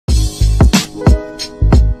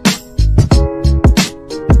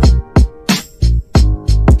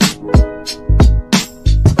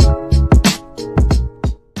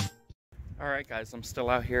Guys, I'm still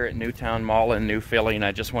out here at Newtown Mall in New Philly, and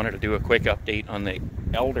I just wanted to do a quick update on the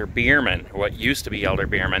Elder BEERMAN, what used to be Elder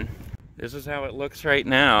BEERMAN. This is how it looks right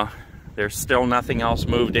now. There's still nothing else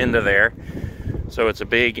moved into there, so it's a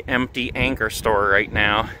big empty anchor store right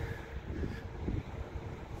now.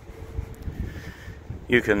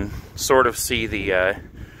 You can sort of see the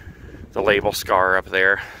label scar up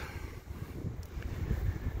there.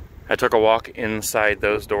 I took a walk inside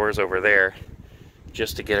those doors over there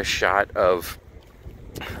just to get a shot of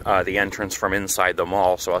the entrance from inside the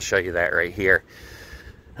mall, so I'll show you that right here.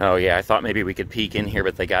 Oh yeah, I thought maybe we could peek in here,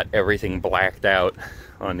 but they got everything blacked out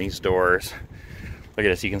on these doors. Look at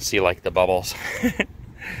this, you can see like the bubbles.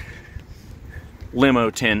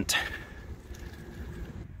 Limo tint.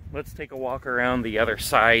 Let's take a walk around the other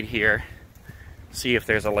side here, see if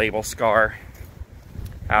there's a label scar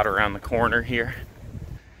out around the corner here.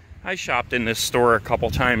 I shopped in this store a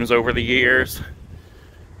couple times over the years.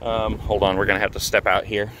 Hold on, we're gonna have to step out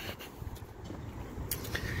here.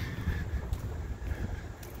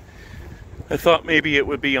 I thought maybe it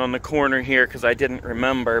would be on the corner here because I didn't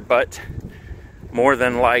remember, but more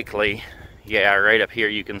than likely, yeah, right up here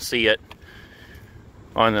you can see it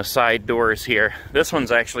on the side doors here. This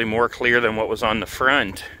one's actually more clear than what was on the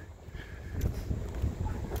front.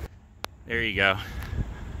 There you go.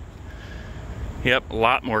 Yep, a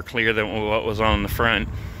lot more clear than what was on the front.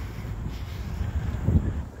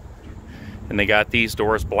 And they got these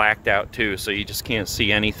doors blacked out too, so you just can't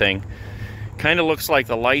see anything. Kind of looks like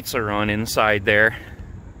the lights are on inside there,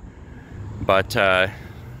 but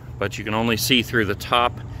you can only see through the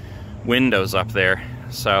top windows up there.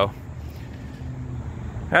 So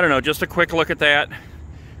I don't know, just a quick look at that.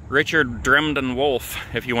 Richard Dremden Wolf,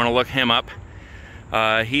 if you want to look him up.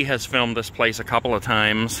 He has filmed this place a couple of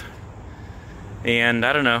times. And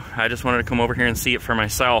I don't know, I just wanted to come over here and see it for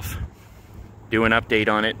myself. Do an update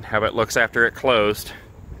on it, how it looks after it closed.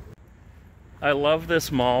 I love this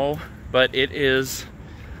mall, but it is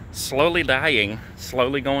slowly dying,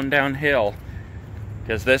 slowly going downhill.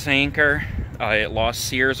 Because this anchor, it lost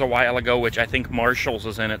Sears a while ago, which I think Marshall's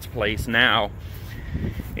is in its place now.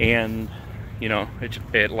 And, you know,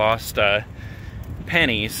 it lost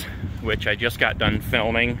Penny's, which I just got done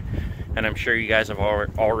filming, and I'm sure you guys have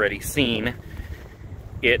already seen.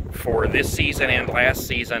 It, for this season and last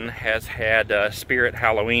season, has had Spirit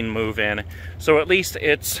Halloween move in, so at least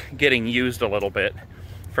it's getting used a little bit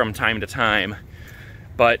from time to time.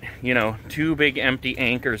 But, you know, two big empty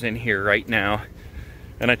anchors in here right now.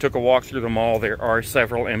 And I took a walk through the mall. There are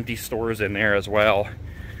several empty stores in there as well.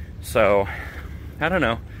 So, I don't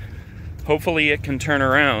know. Hopefully it can turn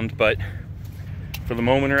around, but for the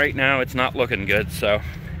moment right now, it's not looking good. So,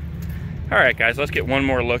 alright guys, let's get one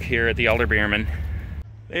more look here at the Elder BEERMAN.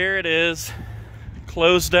 There it is,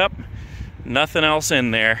 closed up, nothing else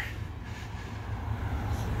in there.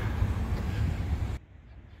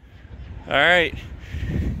 All right,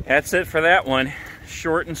 that's it for that one.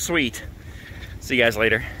 Short and sweet. See you guys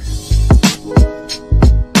later.